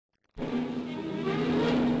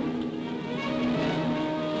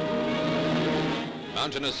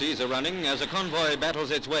Mountainous seas are running as a convoy battles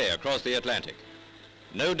its way across the Atlantic.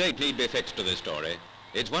 No date need be fixed to this story.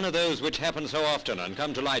 It's one of those which happen so often and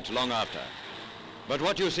come to light long after. But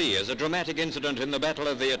what you see is a dramatic incident in the Battle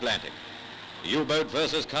of the Atlantic. U-boat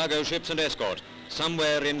versus cargo ships and escort,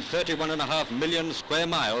 somewhere in 31.5 million square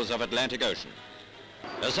miles of Atlantic Ocean.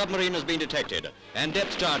 A submarine has been detected, and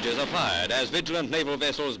depth charges are fired as vigilant naval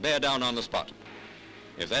vessels bear down on the spot.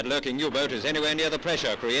 If that lurking U-boat is anywhere near the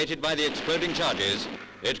pressure created by the exploding charges,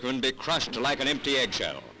 it can be crushed like an empty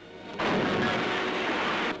eggshell.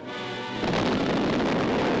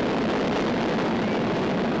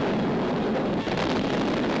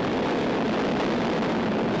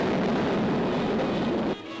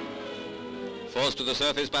 Forced to the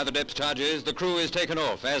surface by the depth charges, the crew is taken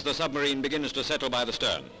off as the submarine begins to settle by the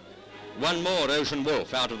stern. One more ocean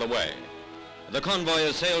wolf out of the way. The convoy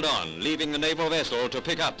has sailed on, leaving the naval vessel to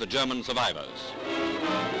pick up the German survivors.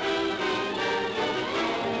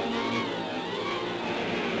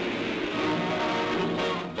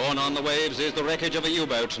 Borne on the waves is the wreckage of a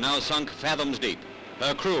U-boat now sunk fathoms deep,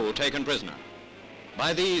 her crew taken prisoner.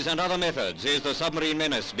 By these and other methods is the submarine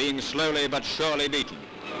menace being slowly but surely beaten.